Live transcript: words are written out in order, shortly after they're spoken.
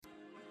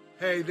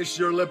Hey, this is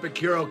your Olympic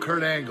hero,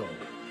 Kurt Angle,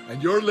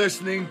 and you're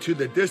listening to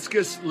the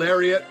Discus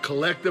Lariat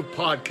Collective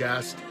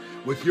Podcast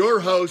with your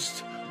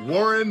hosts,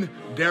 Warren,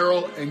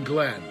 Daryl, and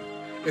Glenn.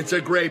 It's a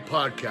great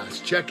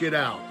podcast. Check it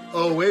out.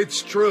 Oh,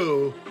 it's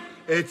true.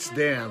 It's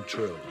damn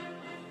true.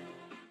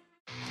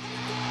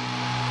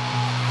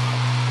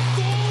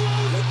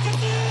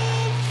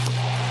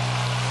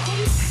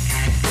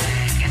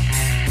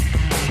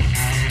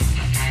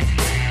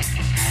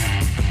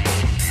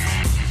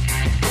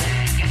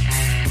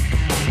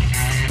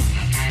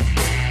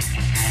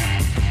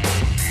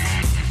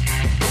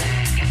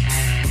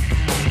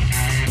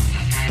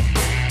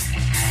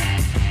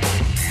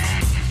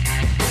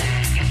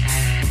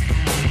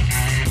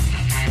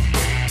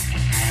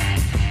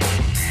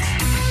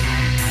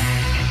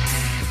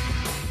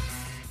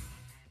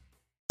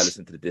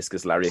 Listen to the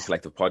Discus Lariat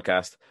Collective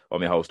Podcast.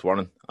 I'm your host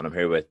Warren, and I'm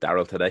here with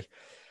Daryl today,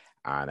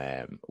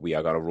 and we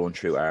are going to run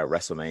through our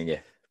WrestleMania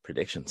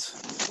predictions.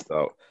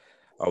 So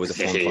always a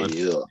fun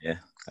time. Yeah,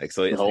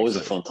 excited. Always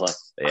a fun time.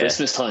 Yeah.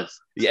 Christmas time.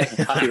 Yeah,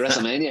 Happy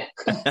WrestleMania.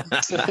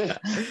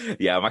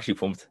 Yeah, I'm actually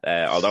pumped.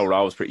 Although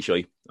Raw was pretty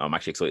shy, I'm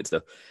actually excited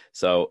still.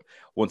 So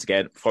once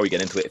again, before we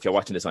get into it, if you're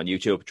watching this on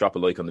YouTube, drop a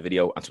like on the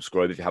video and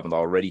subscribe if you haven't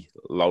already.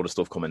 A load of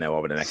stuff coming now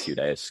over the next few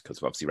days because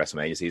of obviously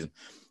WrestleMania season.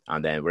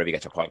 And then wherever you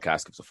get your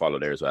podcast, give us a follow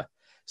there as well.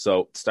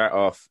 So to start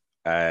off,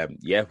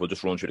 we'll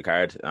just run through the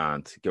card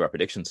and give our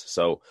predictions.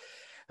 So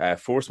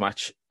first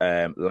match,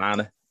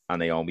 Lana and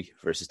Naomi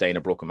versus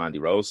Dana Brooke and Mandy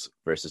Rose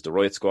versus the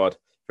Riot Squad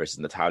versus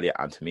Natalya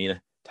and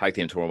Tamina. Tag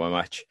Team Tournament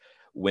match.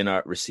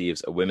 Winner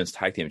receives a Women's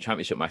Tag Team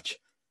Championship match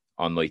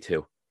on night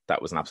 2.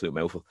 That was an absolute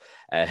mouthful.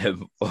 I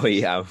am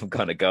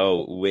going to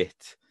go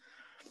with...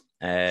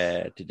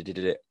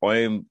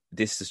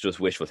 this is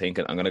just wishful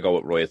thinking. I'm going to go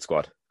with Riot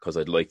Squad because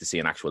I'd like to see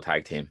an actual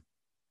tag team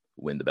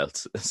win the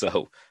belts.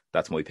 So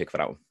that's my pick for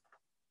that one.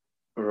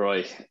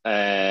 Right.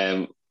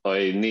 I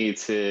need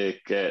to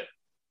get,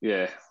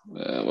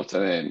 what's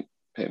her name?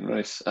 Peyton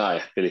Royce.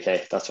 Billy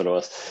Kay. That's what it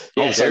was.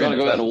 Yeah, so I'm going to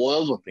go out in a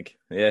wild one.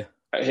 Yeah.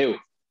 Who?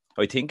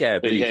 I think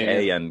Billy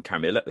Kay and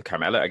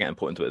Carmella are getting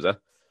put into it as well.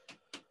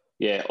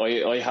 Yeah,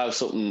 I have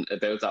something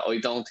about that. I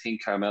don't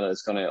think Carmella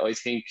is going to, I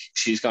think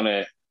she's going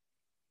to,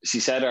 she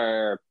said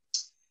her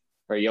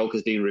yoke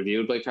is being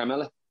reviewed by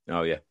Carmella.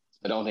 Oh, yeah.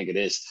 I don't think it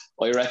is.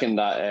 I reckon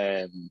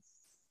that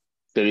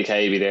Billy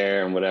Kay be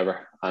there and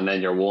whatever, and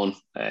then your one,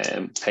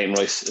 Peyton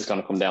Royce is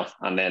going to come down,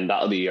 and then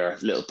that'll be your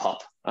little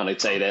pop, and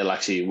I'd say they'll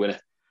actually win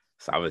it.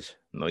 Savage.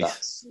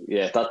 Nice.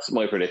 That's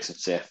my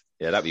predictions, yeah.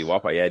 Yeah, that'd be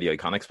whopper. Yeah, the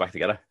Iconics back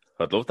together.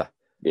 I'd love that.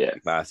 Yeah.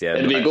 Class, yeah.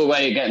 It'd be a good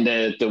way of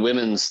getting the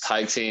women's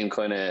tag team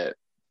kind of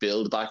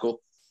build back up.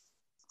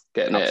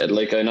 Getting it,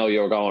 like I know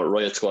you're going with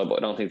Riot Squad, but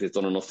I don't think they've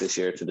done enough this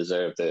year to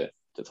deserve the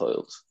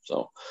titles.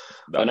 So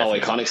I know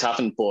Iconics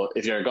haven't, but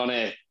if you're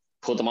gonna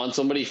put them on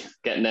somebody,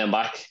 getting them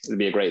back, it'll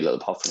be a great little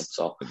pop for them.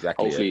 So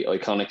hopefully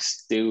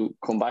Iconics do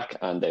come back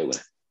and they win.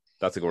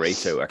 That's a great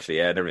show, actually.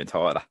 Yeah, I never even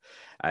thought of that.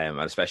 And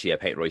especially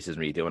Peyton Royce isn't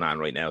really doing that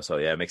right now, so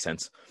yeah, it makes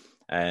sense.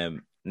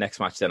 Next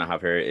match then I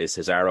have here is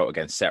Cesaro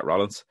against Seth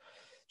Rollins.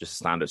 Just a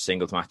standard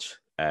singles match.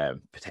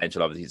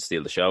 Potential obviously to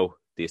steal the show,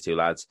 these two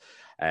lads.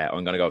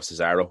 I'm going to go with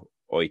Cesaro.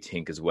 I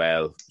think as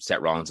well,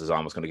 Seth Rollins is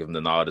almost going to give him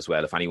the nod as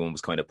well. If anyone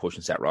was kind of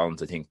pushing Seth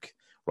Rollins, I think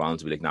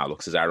Rollins would be like, "Nah,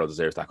 look, Cesaro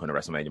deserves that kind of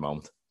WrestleMania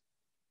moment."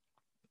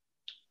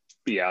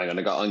 Yeah, I'm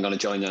going to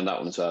join you on that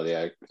one as well.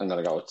 Yeah, I'm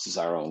going to go with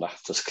Cesaro on that.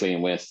 Just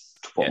clean win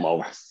to put him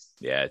over.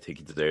 Yeah, I think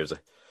he deserves it.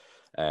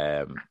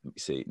 Let me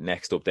see.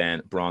 Next up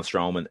then, Braun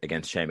Strowman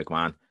against Shane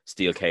McMahon.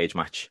 Steel cage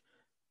match.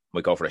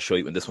 Might go for a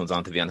shite when this one's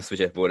on, to be honest with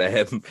you. But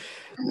I'm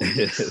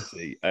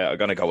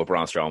going to go with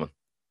Braun Strowman.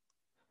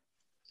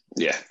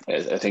 Yeah,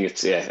 I think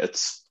it's a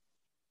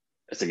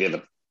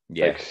given.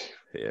 Yeah.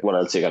 What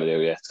else you got to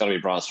do? Yeah, it's got to be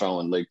Braun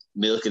Strowman. Like,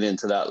 milking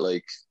into that,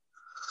 like,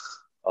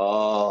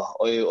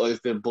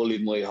 I've been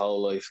bullied my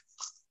whole life.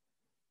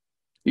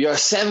 You're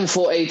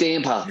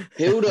 7'18", pal.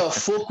 Who the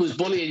fuck was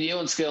bullying you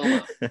in school,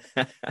 man?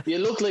 You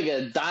look like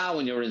a da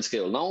when you were in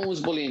school. No one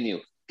was bullying you.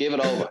 Give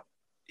it over.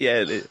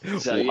 Yeah.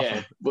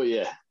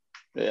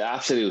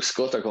 Absolute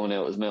scutter coming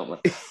out of his mouth, man.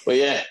 But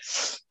yeah.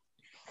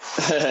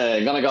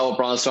 I'm going to go with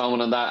Braun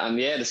Strowman on that. And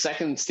yeah, the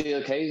second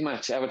steel cage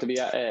match ever to be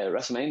at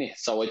WrestleMania.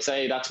 So I'd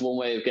say that's one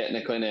way of getting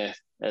it kind of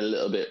a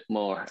little bit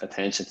more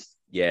attention.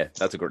 Yeah,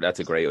 that's a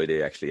great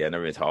idea, actually. I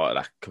never even thought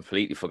of that.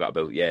 Completely forgot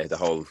about, the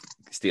whole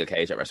steel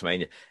cage at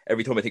WrestleMania.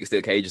 Every time I think of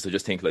steel cages, I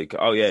just think like,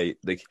 oh yeah,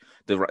 like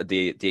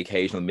the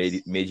occasional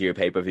mid-year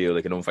pay-per-view,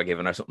 like an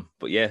Unforgiven or something.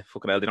 But yeah,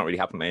 fucking hell, they don't really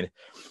happen, man.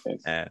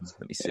 Let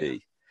me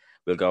see.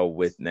 We'll go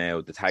with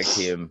now the tag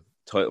team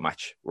title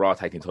match, Raw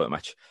tag team title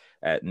match.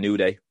 New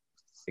Day,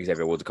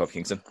 Xavier Woods and Kofi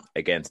Kingston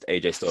against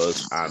AJ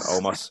Styles and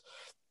Omos.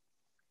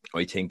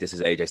 I think this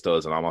is AJ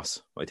Styles and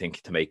Omos. I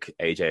think to make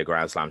AJ a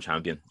Grand Slam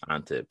champion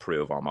and to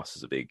prove Omos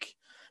is a big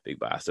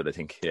bastard, I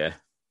think, yeah.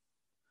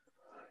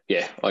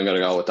 Yeah, I'm going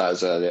to go with that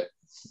as well, yeah.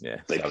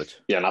 Yeah, like, savage.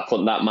 Yeah, not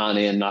putting that man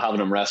in, not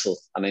having him wrestle,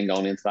 and then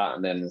going into that,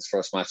 and then his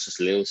first match just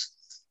lose.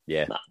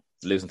 Yeah,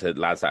 losing to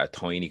lads that are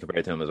tiny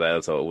compared to him as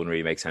well, so it wouldn't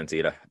really make sense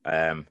either.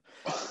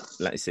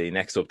 Let me see.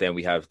 Next up then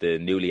we have the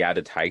newly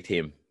added tag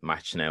team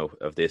match now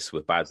of this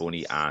with Bad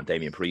Bunny and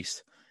Damian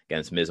Priest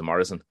against Miz and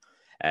Morrison.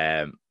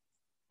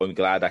 I'm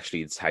glad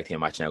actually it's tag team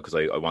match now because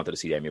I wanted to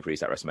see Damian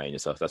Priest at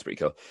WrestleMania, so that's pretty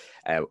cool.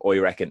 I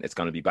reckon it's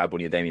going to be Bad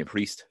Bunny and Damian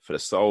Priest for the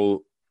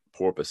sole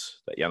purpose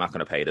that you're not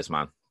going to pay this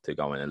man to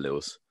go in and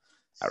lose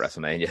at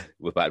WrestleMania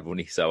with Bad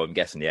Bunny. So I'm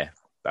guessing,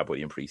 Bad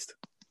Bunny and Priest.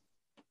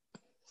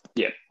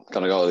 Yeah,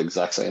 gonna go the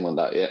exact same on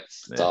that. Yeah,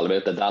 it's all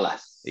about the dollar.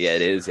 Yeah,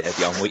 it is.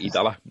 The almighty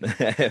dollar.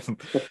 I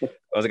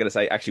was going to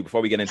say, actually,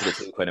 before we get into the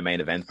two kind of main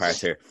event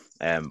parts here,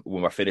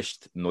 when we're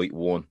finished night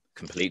one,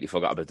 completely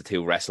forgot about the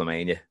two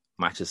WrestleMania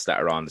matches that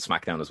are on the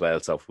SmackDown as well,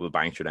 so we'll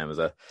bang through them as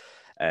well.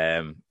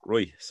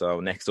 Right, so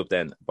next up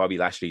then, Bobby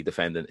Lashley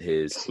defending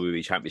his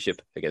WWE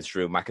Championship against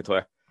Drew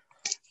McIntyre.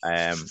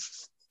 I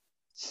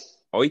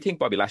think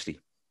Bobby Lashley.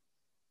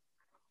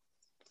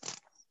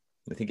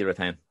 I think he'll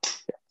retain.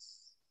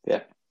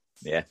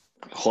 Yeah.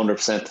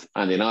 100%.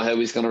 And you know how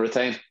he's going to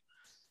retain?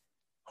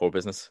 Whole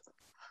business.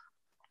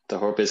 The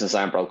Hurt Business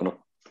aren't broken up.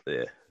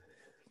 Yeah.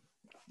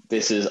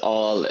 This is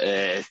all,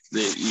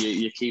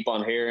 you keep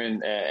on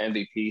hearing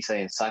MVP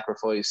saying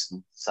sacrifice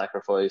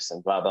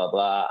and blah, blah,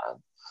 blah.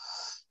 And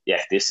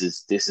yeah, this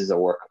is a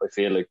work. I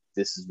feel like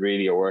this is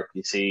really a work.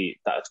 You see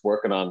that it's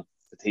working on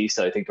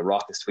Batista. I think The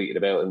Rock is tweeting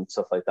about it and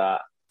stuff like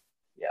that.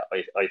 Yeah,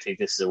 I think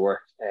this is a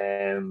work.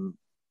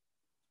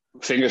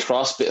 Fingers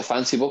crossed, bit of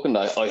fancy booking.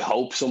 I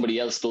hope somebody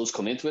else does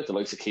come into it. The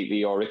likes of Keith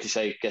Lee or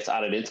Ricochet gets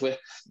added into it,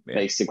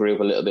 makes the group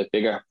a little bit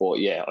bigger. But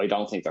yeah, I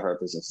don't think the Hurt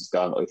Business is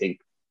gone. I think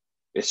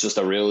it's just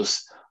a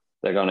ruse.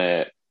 They're going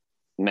to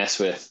mess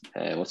with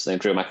what's the name,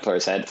 Drew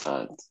McIntyre's head,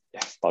 and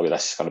yeah, Bobby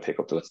Lashley's going to pick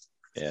up to it.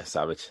 Yeah,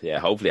 savage. Yeah,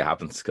 hopefully it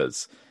happens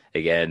because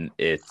again,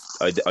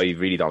 I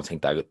really don't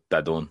think that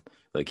done.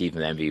 Like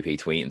even the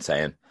MVP tweeting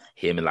saying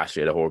him and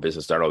Lashley are the Hurt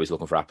Business, they're always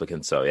looking for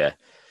applicants. So yeah,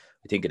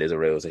 I think it is a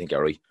ruse. I think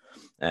you're right.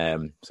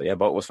 So yeah,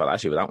 both was for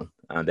Lashley with that one.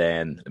 And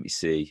then let me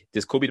see,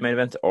 this could be the main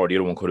event or the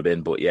other one could have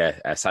been, but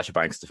yeah, Sasha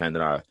Banks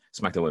defending our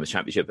SmackDown Women's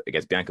Championship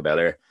against Bianca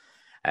Belair.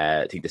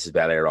 I think this is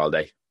Belair all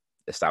day.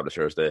 Established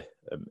her as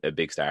a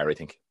big star, I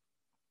think.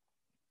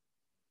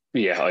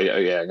 Yeah,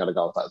 I'm gonna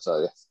go with that.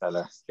 So yeah,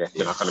 Belair. Yeah,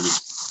 you're not gonna be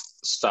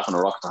strapping a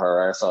rock to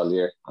her arse all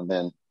year and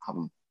then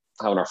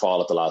having her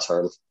fall at the last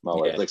hurdle. No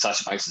way. Like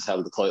Sasha Banks has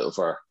held the title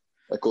for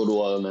a good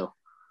while now.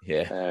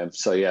 Yeah.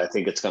 So yeah, I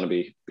think it's going to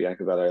be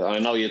Bianca Belair. I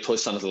know you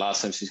touched on it the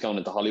last time. She's going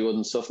into Hollywood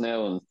and stuff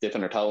now and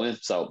dipping her toe in.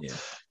 So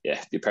yeah,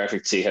 it'd be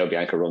perfect to see how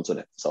Bianca runs with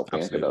it. So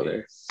Bianca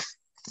Belair.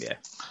 Yeah.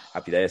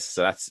 Happy days.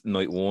 So that's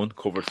night one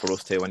covered for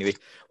us too. Anyway,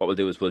 what we'll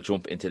do is we'll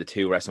jump into the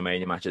two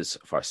WrestleMania matches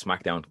for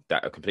SmackDown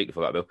that I completely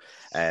forgot about.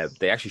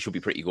 They actually should be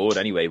pretty good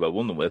anyway. Well,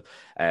 one of them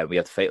will. We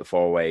have the Fatal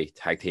 4-Way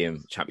Tag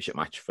Team Championship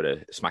match for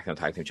the SmackDown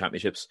Tag Team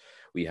Championships.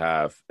 We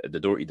have the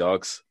Dirty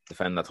Dogs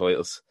defending the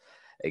titles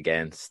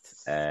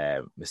against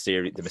the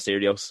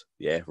Mysterios,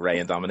 Ray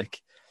and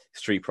Dominic,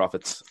 Street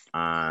Profits,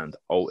 and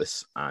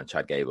Otis and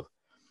Chad Gable.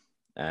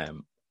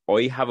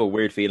 I have a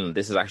weird feeling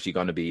this is actually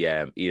going to be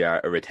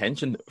either a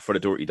retention for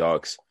the Dirty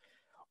Dogs,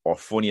 or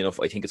funny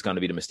enough, I think it's going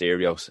to be the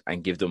Mysterios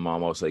and give them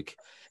almost like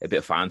a bit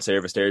of fan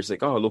service there. It's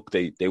like, oh look,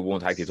 they won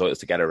tag team titles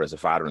together as a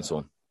father and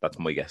son. That's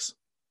my guess.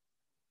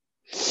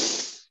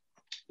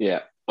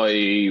 Yeah,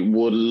 I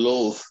would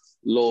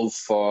love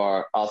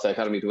for Alpha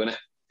Academy to win it,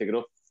 pick it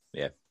up.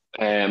 Yeah.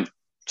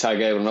 Chad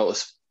Gable and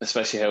Otis,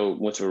 especially how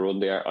much of a run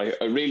they are.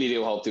 I really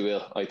do hope they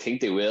will. I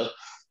think they will.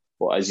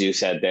 But as you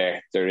said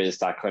there is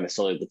that kind of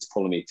side that's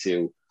pulling me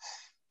to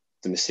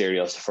the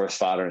Mysterios, the first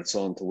father and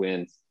son to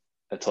win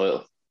a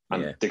title.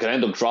 And they could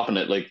end up dropping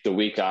it like the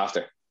week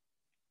after.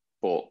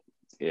 But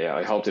yeah,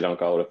 I hope they don't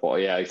go with it. But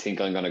yeah, I think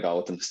I'm going to go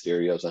with the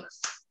Mysterios.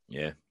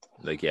 Yeah.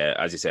 Like, yeah,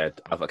 as you said,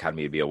 Alpha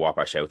Academy would be a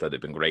whopper shout out.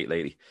 They've been great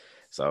lately.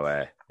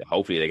 So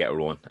hopefully they get a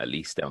run at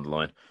least down the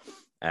line.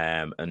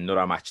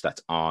 Another match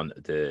that's on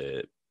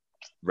the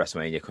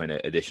WrestleMania kind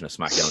of edition of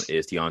SmackDown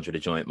is the Andre the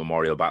Giant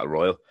Memorial Battle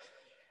Royal.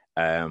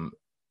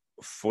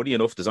 Funny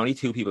enough, there's only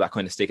two people that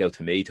kind of stick out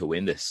to me to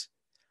win this,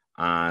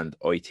 and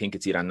I think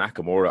it's either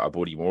Nakamura or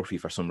Buddy Murphy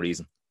for some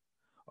reason.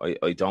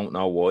 I don't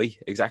know why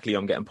exactly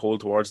I'm getting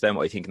pulled towards them.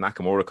 I think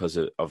Nakamura because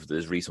of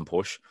his recent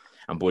push,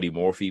 and Buddy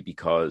Murphy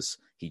because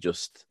he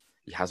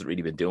hasn't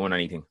really been doing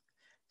anything.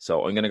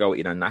 So I'm going to go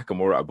either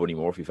Nakamura or Buddy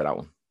Murphy for that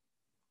one.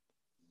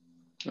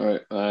 All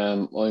right,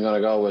 I'm going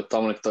to go with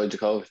Dominik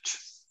Dijakovic.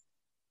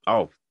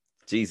 Oh,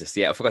 Jesus.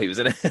 Yeah, I forgot he was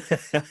in it.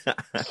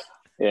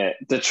 Yeah,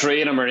 the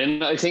three of them are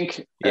in, I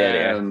think.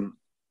 Yeah,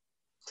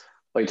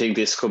 I think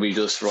this could be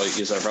just right.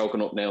 He's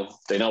broken up now.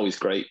 They know he's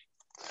great.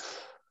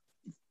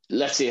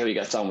 Let's see how he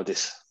gets on with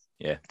this.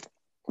 Yeah.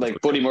 Like,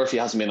 Buddy Murphy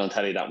hasn't been on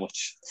telly that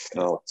much.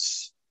 No,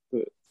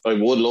 I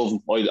would love him.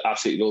 I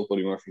absolutely love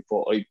Buddy Murphy,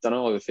 but I don't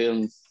know. I have a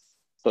feeling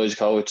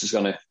Dijakovic is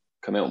going to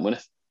come out and win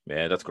it.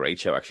 Yeah, that's a great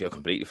show. Actually, I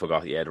completely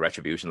forgot. Yeah, the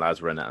Retribution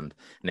lads were in it, and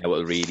now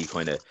it'll really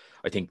kind of,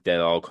 I think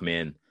they'll all come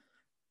in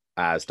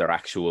as their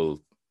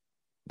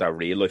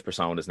real life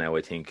personas now.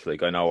 I think,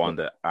 like, I know on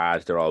the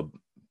ad,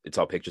 it's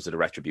all pictures of the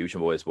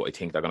Retribution boys, but I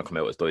think they're going to come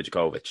out as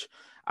Dijakovic,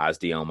 as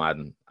Dion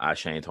Madden, as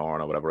Shane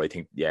Thorne, or whatever. I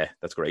think, yeah,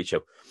 that's a great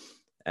show.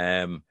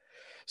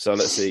 So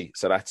let's see.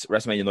 So that's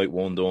WrestleMania Night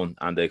 1 done,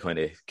 and the kind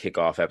of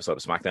kick-off episode of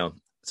SmackDown.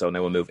 So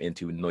now we'll move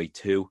into Night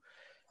 2.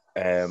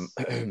 So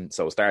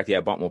we'll start,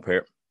 bottom up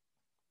here.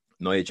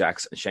 Nia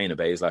Jax and Shayna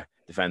Baszler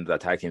defended their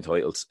tag team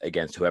titles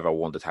against whoever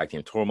won the tag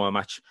team turmoil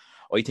match.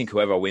 I think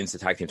whoever wins the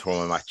tag team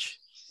turmoil match,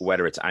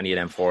 whether it's any of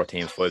them 4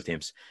 teams, 5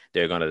 teams,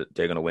 they're gonna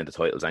win the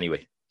titles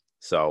anyway.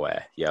 So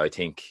I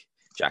think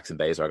Jax and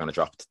Baszler are gonna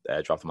drop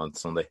them on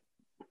Sunday.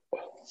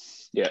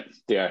 Yeah,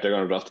 they are. They're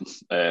gonna drop them.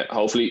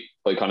 Hopefully,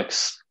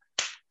 Iconics.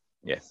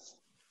 Yeah,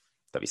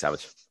 that'd be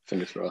savage.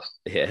 Fingers crossed.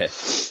 Yeah,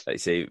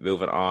 let's see.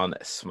 Moving on,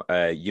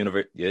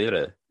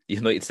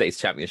 United States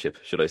Championship,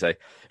 should I say?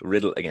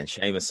 Riddle against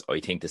Sheamus.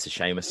 I think this is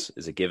Sheamus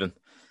is a given.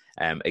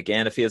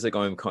 Again, it feels like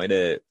I'm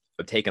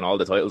taking all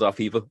the titles off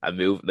people and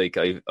move. Like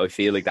I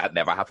feel like that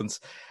never happens.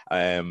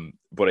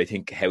 But I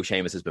think how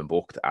Sheamus has been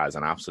booked as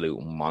an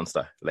absolute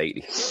monster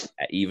lately,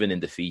 even in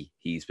defeat,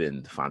 he's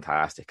been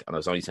fantastic. And I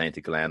was only saying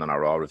to Glenn on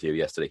our Raw review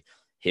yesterday,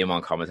 him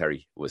on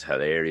commentary was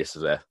hilarious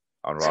as well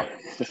on Raw.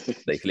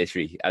 Like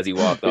literally, as he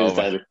walked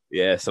over,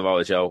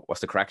 Samoa Joe,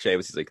 what's the crack,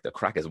 Sheamus? He's like, the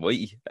crack is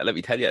mighty. Let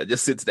me tell you,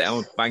 just sits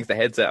down, bangs the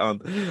headset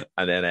on,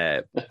 and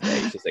then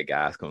he's just a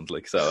gas cunt.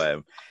 Like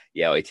so,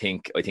 I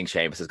think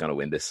Sheamus is going to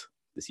win this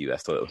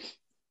US title.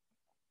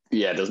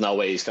 Yeah, there's no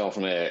way he's going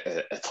from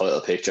a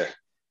title picture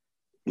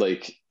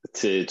like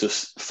to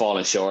just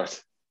falling short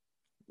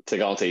to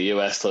go into a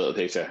US title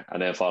picture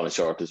and then falling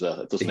short as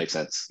well. It doesn't make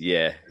sense.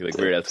 Yeah, like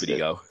where else would he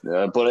go?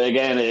 But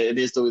again, it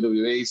is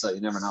WWE, so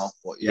you never know.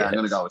 But I'm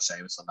going to go with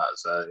Sheamus on that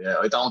as well. Yeah,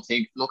 I don't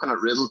think, looking at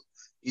Riddle,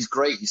 he's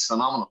great, he's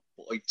phenomenal,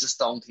 but I just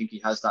don't think he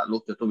has that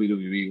look that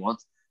WWE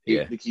wants.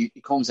 He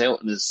comes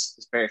out in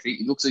his bare feet.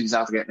 He looks like he's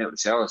after getting out of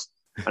the showers.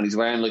 And he's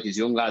wearing like his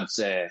young lad's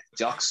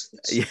jocks.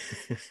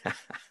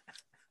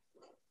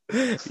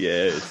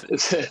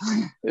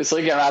 It's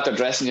like you're after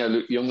dressing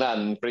your young lad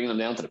and bringing him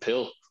down to the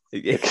pool.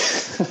 Yeah,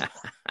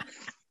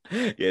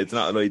 it's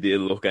not an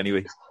ideal look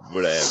anyway.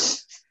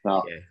 But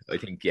no. I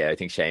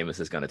think Sheamus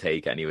is going to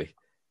take anyway.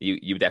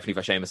 You definitely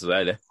for Sheamus as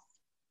well, yeah?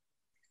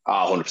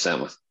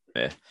 100%.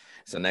 Yeah.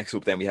 So next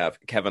up then we have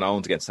Kevin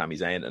Owens against Sami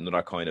Zayn.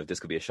 Another kind of,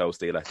 this could be a show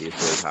stealer. These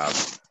boys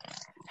have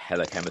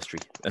hella chemistry.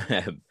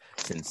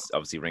 Since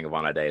obviously Ring of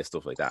Honor days,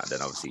 stuff like that, and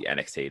then obviously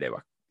NXT, they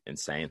were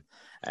insane.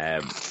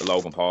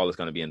 Logan Paul is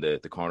going to be in the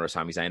corner of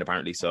Sami Zayn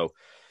apparently. So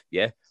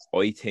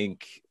I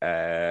think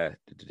Kevin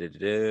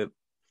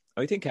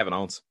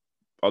Owens.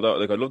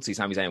 Although I'd love to see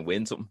Sami Zayn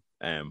win something,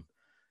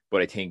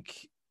 but I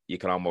think you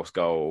can almost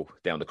go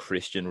down the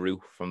Christian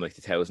route from like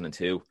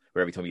 2002,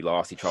 where every time he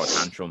lost, he throw a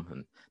tantrum,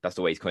 and that's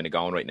the way he's kind of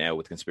going right now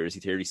with conspiracy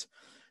theories.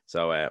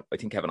 So I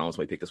think Kevin Owens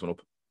might pick this one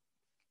up.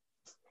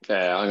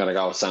 I'm going to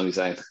go with Sami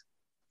Zayn.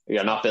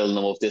 You're not building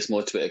them up this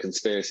much with a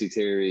conspiracy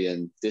theory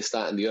and this,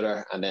 that, and the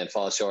other, and then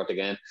fall short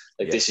again.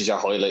 This is your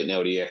highlight now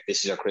of the year. This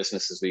is your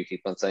Christmas, as we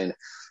keep on saying.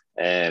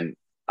 And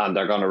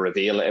they're going to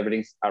reveal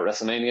everything at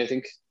WrestleMania, I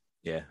think.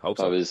 Yeah, hope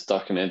so. Of his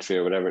documentary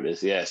or whatever it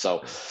is. Yeah,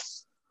 so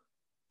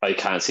I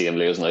can't see him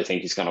losing. I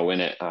think he's going to win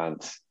it, and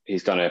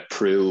he's going to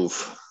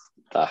prove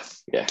that,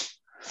 it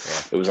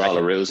was all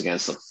a ruse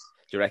against him.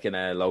 Do you reckon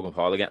Logan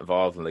Paul will get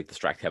involved and like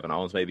distract Kevin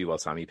Owens maybe while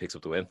Sami picks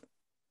up the win?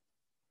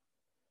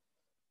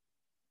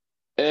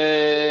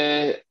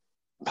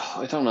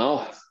 I don't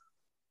know.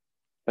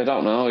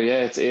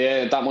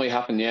 Yeah, that might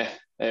happen. Yeah,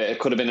 it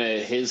could have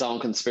been his own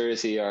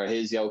conspiracy or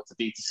his yoke to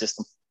beat the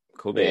system.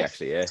 Could be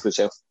actually. Yeah, it's a good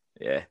show.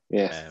 Yeah.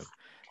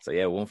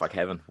 So one for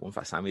Kevin, one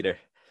for Sami there,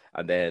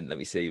 and then let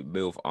me see.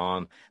 Move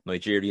on.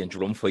 Nigerian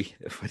drum fight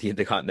for the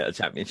Intercontinental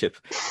Championship.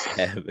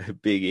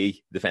 Big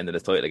E defending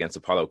his title against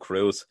Apollo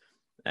Crews.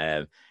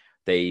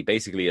 They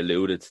basically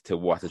alluded to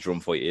what the drum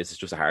fight is. It's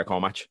just a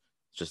hardcore match.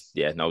 It's just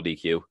no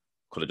DQ.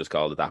 Could have just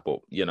called it that, but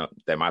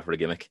they're mad for a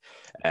gimmick.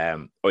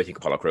 I think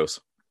Apollo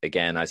Crews,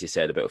 again, as you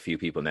said about a few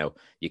people now,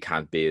 you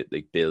can't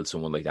build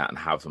someone like that and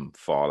have them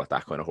fall at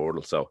that kind of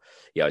hurdle. So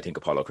I think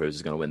Apollo Crews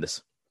is going to win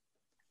this.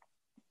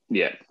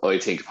 Yeah, I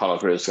think Apollo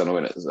Crews is going to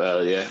win it as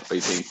well. Yeah, I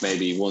think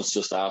maybe once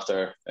just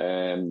after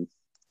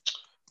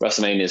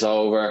WrestleMania is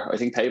over. I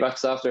think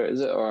Payback's after, is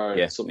it,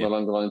 or something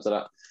along the lines of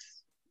that.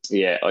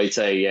 Yeah, I'd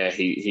say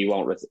he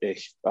won't.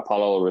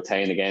 Apollo will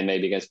retain again,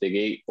 maybe against Big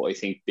E, but I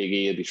think Big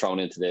E will be thrown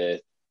into the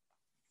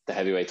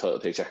heavyweight title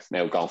picture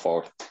now going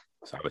forward.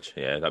 Savage,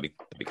 yeah, that'd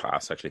be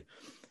class actually.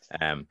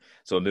 So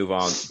we'll move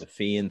on. The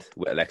Fiend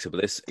with Alexa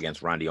Bliss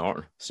against Randy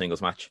Orton,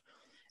 singles match.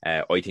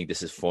 I think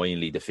this is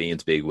finally the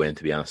Fiend's big win,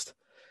 to be honest.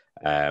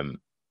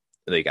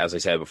 Like as I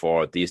said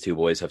before, these two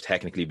boys have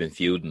technically been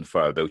feuding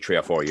for about 3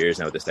 or 4 years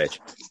now at this stage.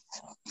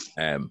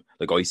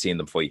 Like I've seen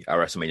them fight at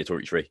WrestleMania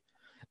 33.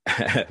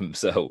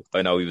 So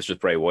I know he was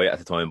just Bray Wyatt at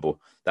the time, but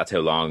that's how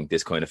long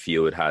this kind of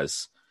feud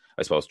has,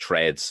 I suppose,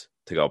 threads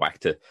to go back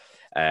to.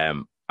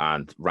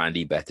 And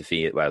Randy bet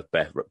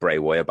Bray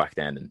Wyatt back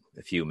then in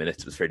a few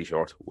minutes. It was fairly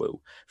short.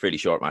 Whoa, fairly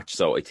short match.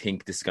 So I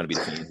think this is going to be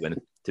the Fiend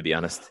winning, to be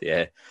honest.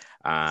 Yeah.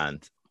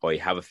 And I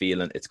have a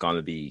feeling it's going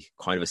to be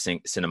kind of a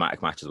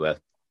cinematic match as well.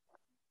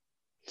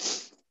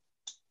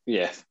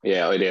 Yeah,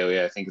 I do.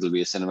 Yeah, I think it'll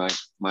be a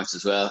cinematic match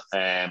as well.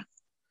 I'm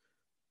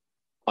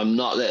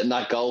not letting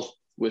that go.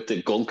 with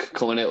the gunk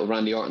coming out of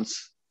Randy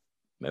Orton's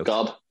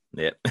gob.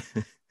 Yeah.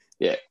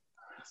 Yeah.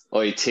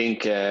 I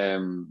think,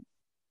 Fiend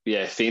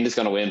is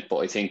going to win, but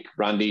I think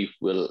Randy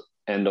will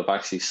end up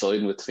actually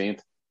siding with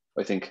Fiend.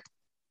 I think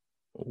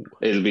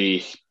it'll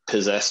be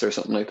possessed or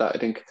something like that, I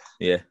think.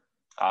 Yeah.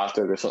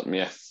 After or something,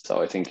 yeah. So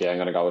I think, I'm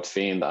going to go with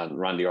Fiend, and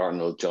Randy Orton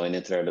will join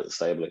into their little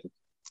stable.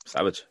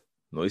 Savage.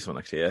 Nice one,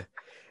 actually, yeah.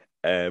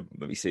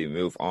 Let me see.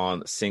 Move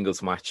on.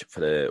 Singles match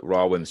for the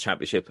Raw Women's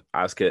Championship.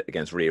 Asuka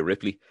against Rhea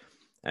Ripley.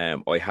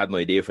 I had an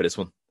idea for this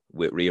one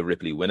with Rhea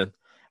Ripley winning,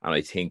 and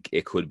I think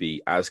it could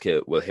be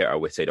Asuka will hit her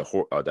with, say, the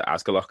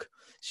Asuka lock.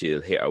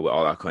 She'll hit her with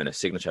all that kind of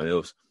signature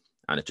moves,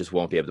 and it just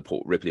won't be able to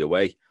put Ripley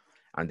away.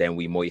 And then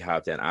we might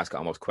have then Asuka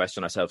almost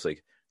question ourselves,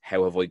 like,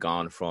 how have I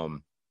gone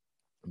from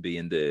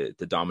being the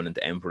dominant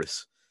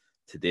empress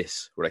to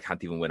this, where I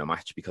can't even win a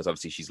match? Because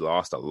obviously she's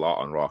lost a lot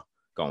on Raw,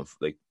 going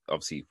like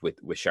obviously with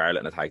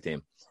Charlotte in a tag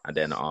team, and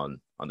then on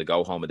the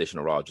go home edition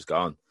of Raw just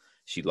gone,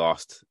 she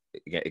lost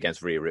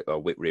against Rhea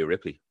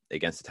Ripley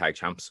against the tag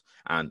champs,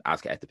 and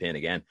Asuka at the pin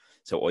again.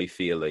 So I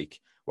feel like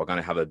we're going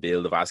to have a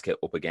build of Asuka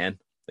up again,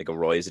 like a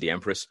rise of the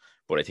Empress,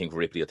 but I think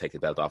Ripley will take the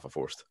belt off her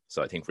first.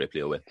 So I think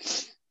Ripley will win.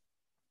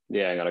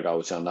 Yeah, I'm going to go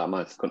with you on that,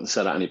 man. Couldn't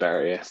say that any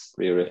better, yeah.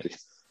 Rhea Ripley.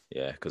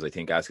 Yeah, because I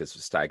think Asuka's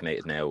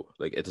stagnated now.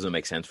 Like, it doesn't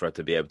make sense for her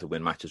to be able to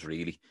win matches,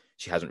 really.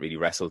 She hasn't really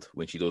wrestled.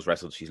 When she does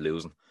wrestle, she's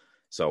losing.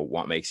 So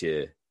what makes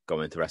you go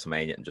into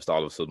WrestleMania and just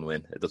all of a sudden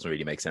win? It doesn't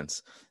really make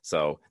sense.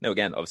 So, now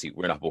again, obviously,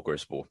 we're not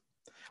bookers, but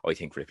I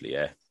think Ripley,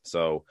 yeah.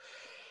 So,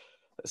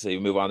 let's see,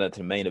 we move on then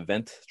to the main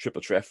event.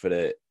 Triple threat for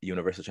the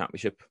Universal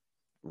Championship.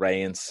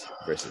 Reigns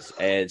versus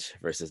Edge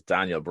versus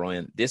Daniel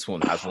Bryan. This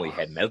one has my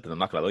head melted. I'm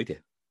not going to lie to you.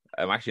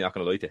 I'm actually not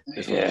going to lie to you.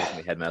 This one has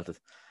my head melted.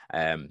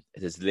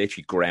 It is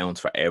literally grounds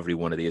for every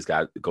one of these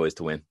guys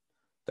to win.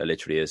 There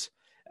literally is.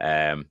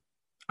 And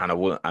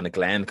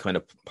Glenn kind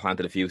of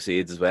planted a few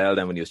seeds as well.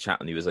 Then when he was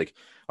chatting, he was like,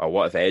 "Oh,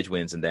 what if Edge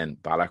wins?" And then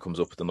Balor comes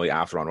up the night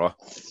after on Raw,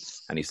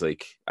 and he's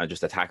like, and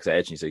just attacks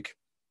Edge, and he's like,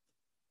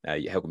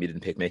 "How come you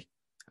didn't pick me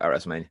at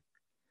WrestleMania?"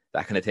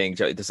 That kind of thing.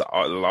 There's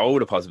a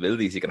load of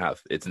possibilities you can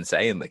have. It's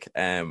insane. Like,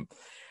 I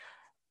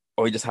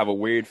just have a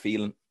weird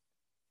feeling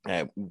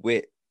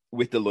with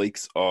the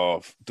likes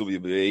of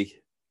WWE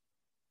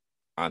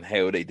and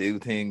how they do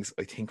things.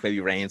 I think maybe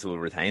Reigns will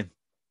retain.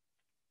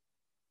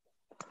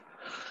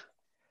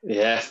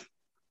 Yeah.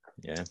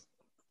 Yeah.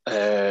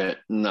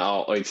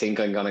 No, I think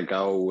I'm gonna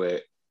go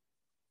with.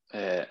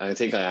 I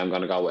think I am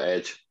gonna go with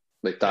Edge,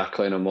 like that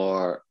kind of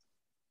more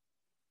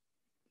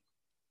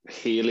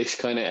heelish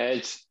kind of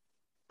Edge.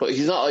 But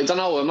he's not. I don't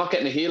know. I'm not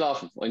getting a heel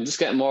off him. I'm just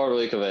getting more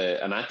like of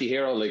an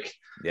anti-hero. Like,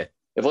 yeah.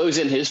 If I was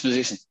in his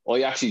position,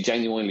 I actually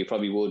genuinely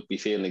probably would be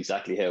feeling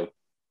exactly how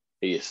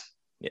he is.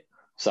 Yeah.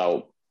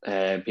 So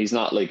he's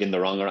not like in the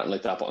wrong or anything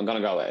like that. But I'm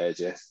gonna go with Edge.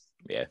 Yeah.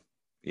 Yeah.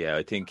 Yeah,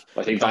 I think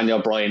Daniel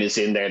Bryan is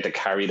in there to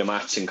carry the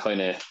match and kind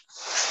of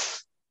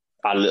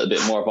add a little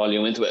bit more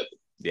volume into it.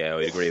 Yeah,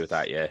 I agree with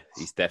that. Yeah,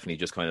 he's definitely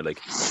just kind of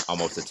like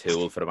almost a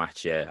tool for the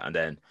match. Yeah, and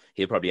then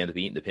he'll probably end up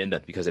eating the pin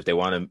then, because if they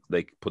want to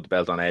like put the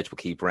belt on Edge but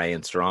keep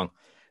Bryan strong,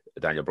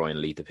 Daniel Bryan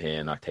will eat the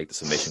pin or take the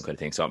submission kind of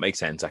thing. So it makes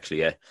sense actually.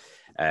 Yeah,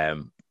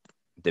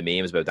 the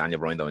memes about Daniel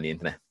Bryan though on the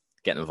internet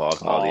getting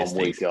involved in all these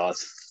things. Oh my God,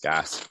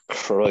 gas,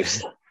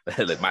 Christ.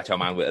 Like Macho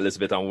Man with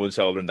Elizabeth on one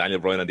shoulder and Daniel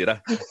Bryan on the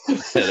other.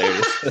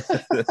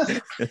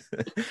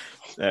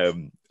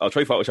 I'll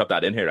try Photoshop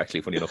that in here actually,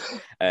 funny enough.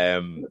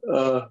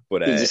 But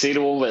did you see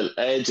the one with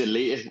Edge and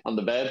Lita on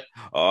the bed?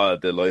 Oh,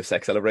 the live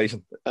sex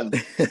celebration. And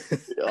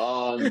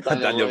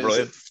Daniel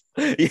Bryan.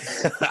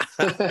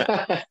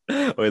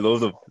 I love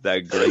them. They're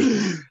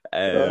great.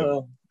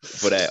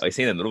 But I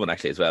seen another one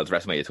actually as well. It's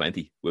WrestleMania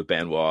 20 with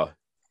Benoit,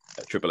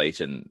 Triple H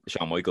and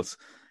Shawn Michaels.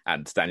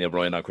 And Daniel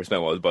Bryan on Chris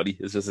Benoit's body.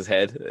 It's just his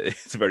head.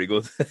 It's very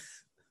good.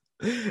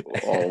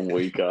 Oh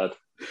my God.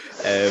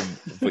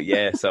 But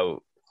yeah,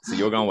 so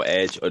you're going with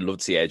Edge. I'd love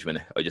to see Edge win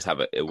it. I just have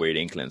a weird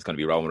inkling it's going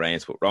to be Roman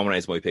Reigns, but Roman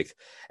Reigns is my pick.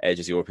 Edge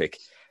is your pick.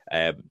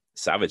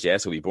 Savage, yeah.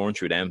 So we born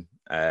through them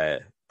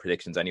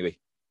predictions anyway.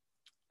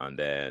 And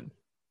then,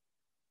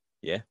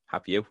 yeah,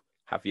 happy you.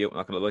 I'm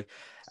not going to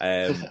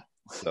lie.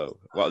 So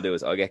what I'll do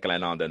is I'll get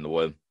Glenn on then the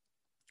while.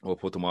 We'll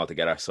put them all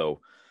together.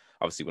 So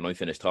obviously, when I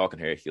finish talking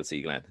here, you'll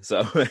see Glenn. So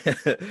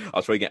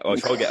I'll try to get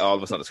all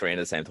of us on the screen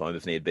at the same time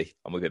if need be.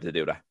 I might be able to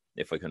do that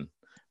if I can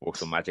work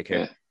some magic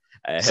here.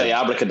 Say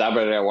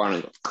abracadabra there,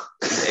 Warren.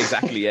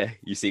 Exactly, yeah.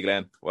 You see,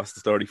 Glenn. What's the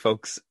story,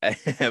 folks? But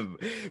it'll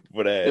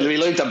be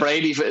like the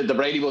Brady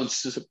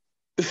bunch.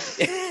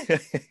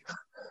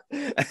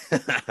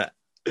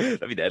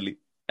 That'd be deadly.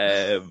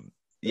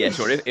 Yeah,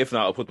 sure. If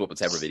not, I'll put them up in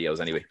separate videos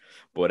anyway.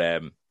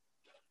 But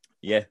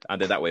yeah,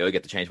 and then that way I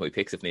get to change my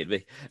picks if need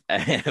be.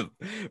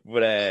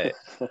 But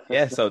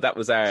yeah, so that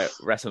was our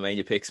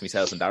WrestleMania picks,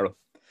 myself and Daryl.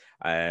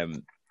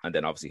 And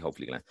then obviously,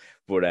 hopefully, Glenn.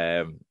 But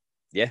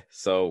yeah,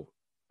 so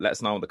let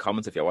us know in the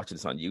comments if you're watching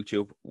this on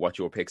YouTube what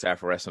your picks are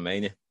for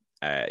WrestleMania.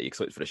 Are you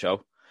excited for the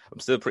show? I'm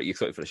still pretty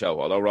excited for the show,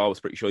 although Raw was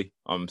pretty shy.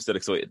 I'm still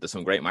excited. There's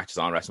some great matches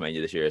on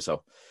WrestleMania this year,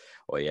 so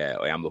I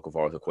am looking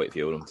forward to quite a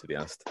few of them, to be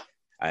honest.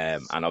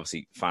 And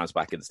obviously, fans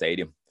back in the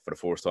stadium for the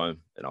first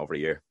time in over a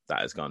year.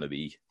 That is going to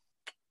be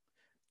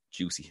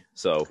juicy.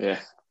 So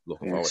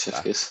looking forward to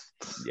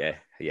that.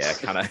 Yeah.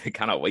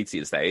 Cannot wait to see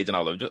the stage, and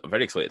I'm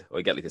very excited.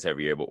 I get like this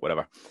every year, but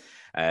whatever.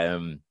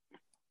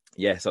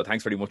 So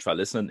thanks very much for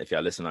listening. If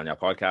you're listening on your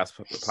podcast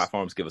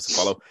platforms, give us a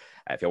follow.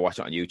 If you're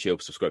watching on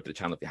YouTube, subscribe to the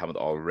channel if you haven't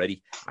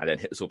already, and then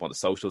hit us up on the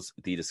socials,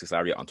 The Discus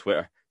Lariat on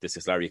Twitter,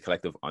 Discus Lariat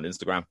Collective on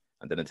Instagram,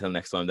 and then until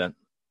next time then,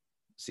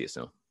 see you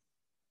soon.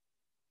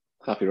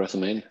 Happy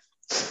WrestleMania.